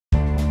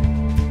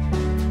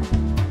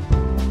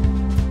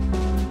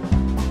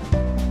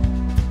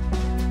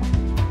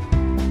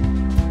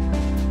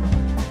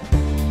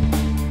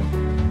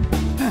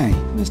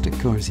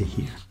busy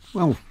here.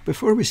 Well,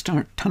 before we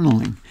start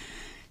tunnelling,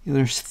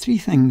 there's 3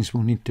 things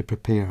we'll need to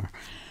prepare.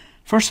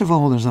 First of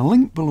all, there's a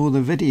link below the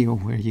video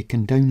where you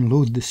can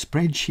download the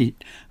spreadsheet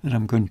that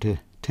I'm going to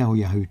tell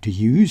you how to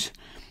use.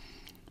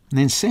 And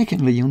then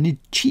secondly, you'll need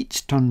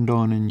cheats turned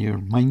on in your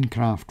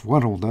Minecraft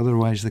world,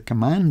 otherwise the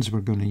commands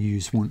we're going to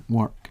use won't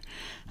work.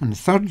 And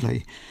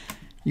thirdly,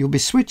 you'll be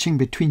switching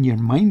between your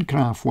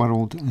Minecraft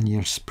world and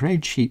your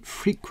spreadsheet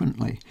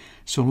frequently.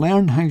 So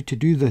learn how to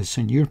do this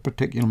on your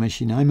particular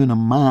machine. I'm on a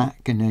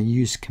Mac and I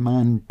use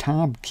Command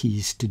Tab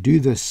keys to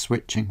do this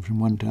switching from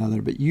one to the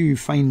other, but you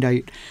find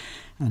out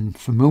and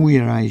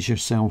familiarise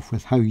yourself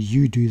with how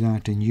you do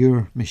that in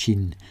your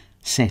machine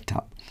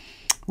setup.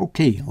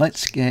 Okay,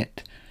 let's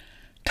get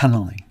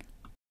tunnelling.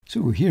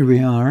 So here we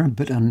are, a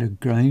bit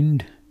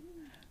underground,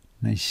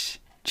 nice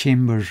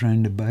chambers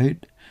round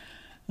about,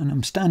 and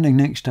I'm standing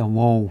next to a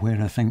wall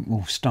where I think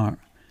we'll start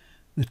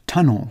the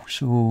tunnel.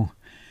 So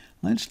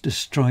let's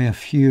destroy a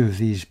few of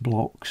these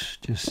blocks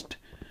just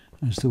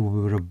as though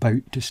we were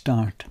about to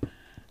start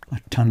a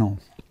tunnel.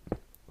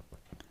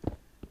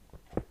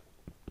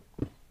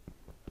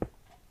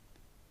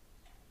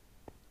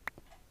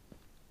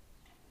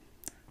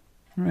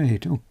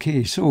 Right,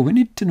 okay, so we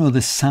need to know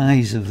the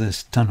size of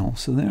this tunnel.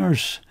 So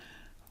there's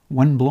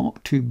 1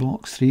 block, 2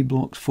 blocks, 3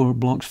 blocks, 4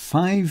 blocks,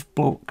 5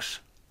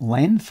 blocks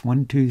length,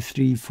 1, 2,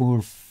 3,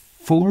 4,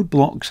 4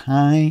 blocks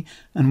high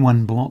and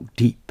 1 block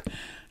deep.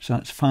 So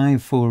that's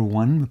 5, 4,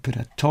 1. We put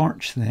a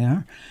torch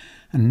there.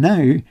 And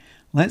now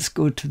let's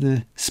go to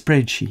the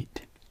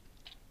spreadsheet.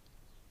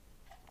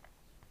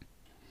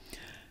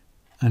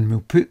 And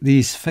we'll put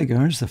these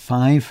figures, the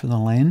 5 for the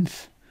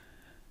length,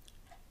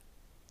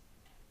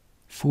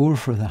 4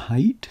 for the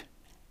height,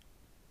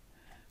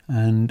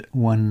 and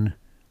 1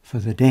 for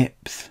the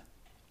depth.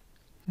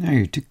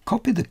 Now, to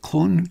copy the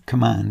clone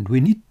command,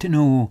 we need to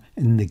know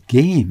in the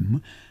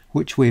game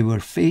which way we're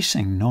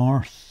facing,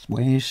 north,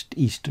 west,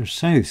 east or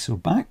south. So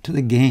back to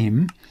the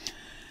game,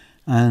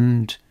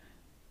 and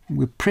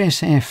we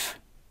press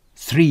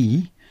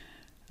F3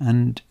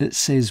 and it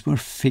says we're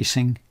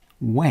facing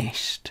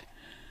west.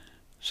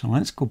 So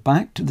let's go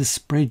back to the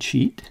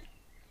spreadsheet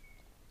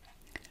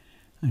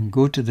and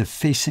go to the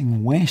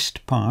facing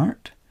west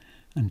part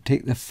and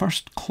take the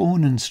first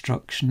clone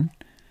instruction,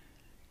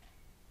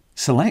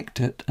 select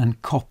it and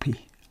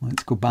copy.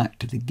 Let's go back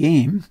to the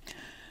game,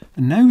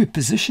 and now we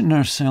position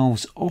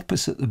ourselves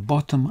opposite the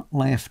bottom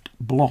left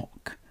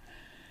block,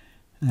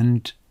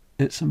 and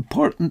it's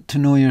important to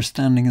know you're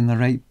standing in the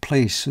right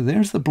place. So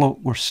there's the block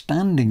we're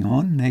standing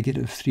on,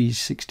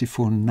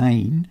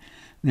 -364.9.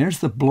 There's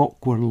the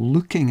block we're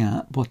looking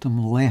at, bottom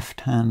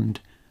left hand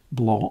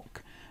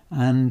block,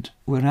 and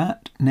we're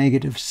at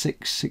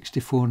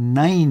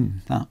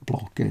 -664.9, that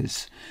block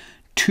is.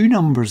 2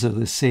 numbers are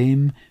the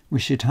same. We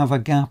should have a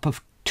gap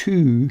of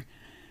 2.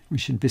 We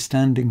should be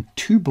standing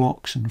 2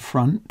 blocks in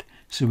front,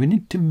 so we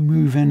need to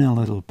move in a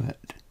little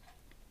bit.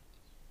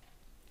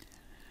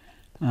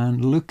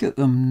 And look at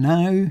them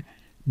now,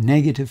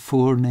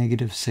 -4,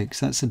 -6,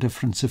 that's a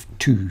difference of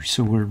 2,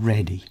 so we're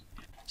ready.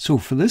 So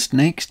for this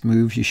next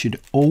move, you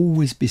should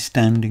always be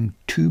standing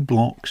 2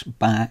 blocks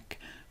back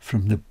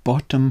from the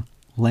bottom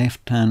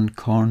left-hand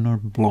corner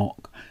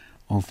block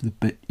of the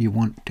bit you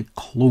want to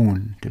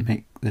clone to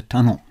make the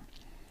tunnel.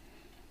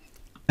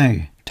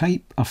 Now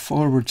type a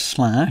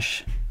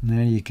 /, and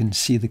there you can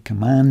see the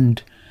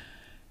command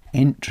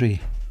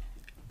entry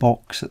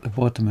box at the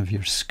bottom of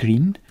your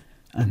screen,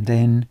 and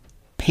then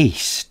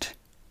paste.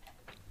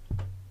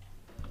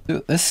 So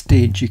at this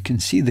stage you can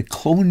see the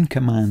clone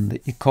command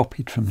that you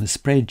copied from the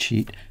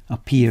spreadsheet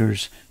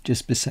appears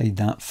just beside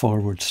that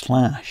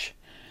 /,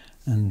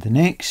 and the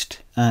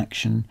next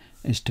action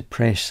is to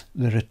press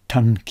the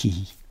return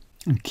key.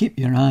 And keep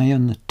your eye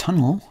on the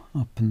tunnel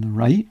up on the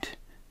right.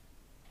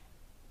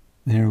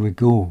 There we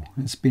go,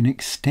 it's been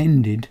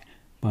extended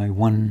by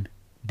 1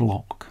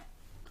 block.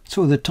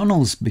 So the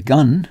tunnel's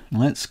begun.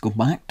 Let's go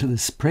back to the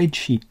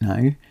spreadsheet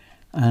now,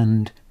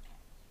 and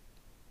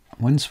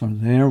once we're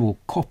there we'll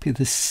copy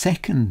the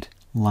second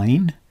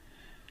line,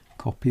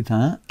 copy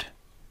that,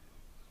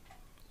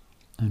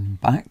 and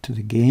back to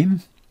the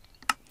game,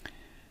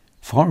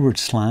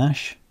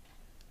 /,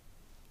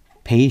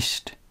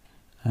 paste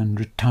and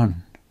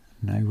return.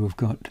 Now we've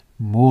got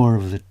more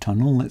of the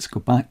tunnel. Let's go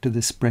back to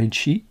the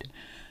spreadsheet.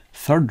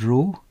 3rd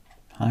row,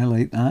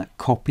 highlight that,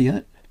 copy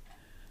it,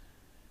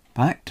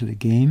 back to the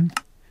game,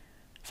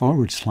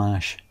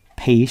 /,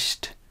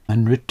 paste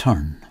and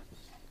return.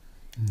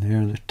 And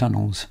there the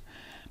tunnel's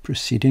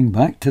proceeding.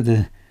 Back to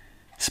the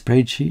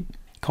spreadsheet,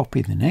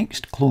 copy the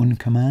next clone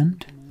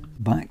command,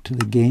 back to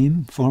the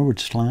game,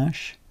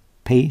 /,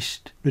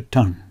 paste,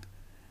 return.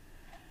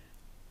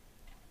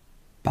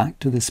 Back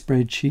to the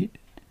spreadsheet,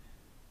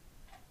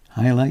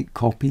 highlight,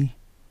 copy,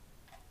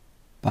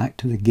 back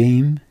to the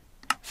game,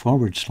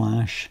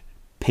 /,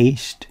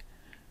 paste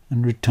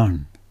and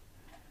return.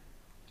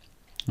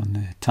 And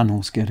the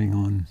tunnel's getting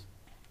on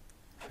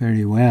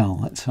very well.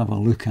 Let's have a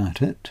look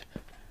at it.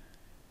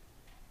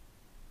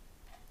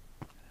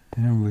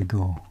 There we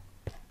go.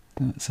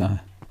 That's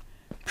a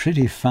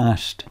pretty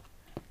fast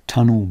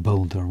tunnel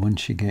builder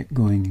once you get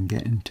going and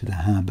get into the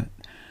habit.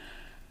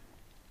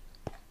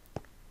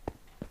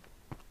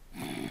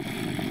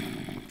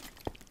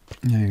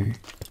 Now,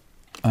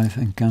 I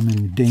think I'm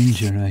in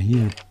danger. I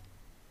hear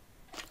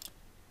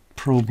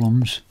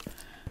problems.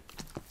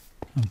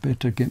 I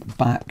better get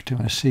back to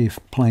a safe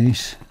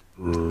place.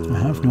 I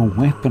have no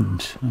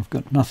weapons. I've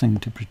got nothing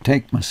to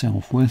protect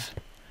myself with.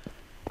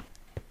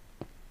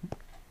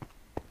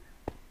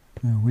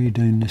 We're way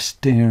down the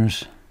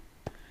stairs.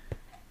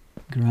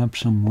 Grab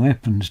some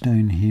weapons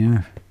down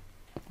here.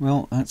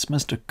 Well, that's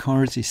Mr.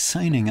 Carsey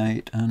signing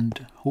out,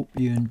 and hope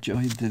you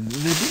enjoyed the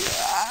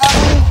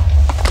video.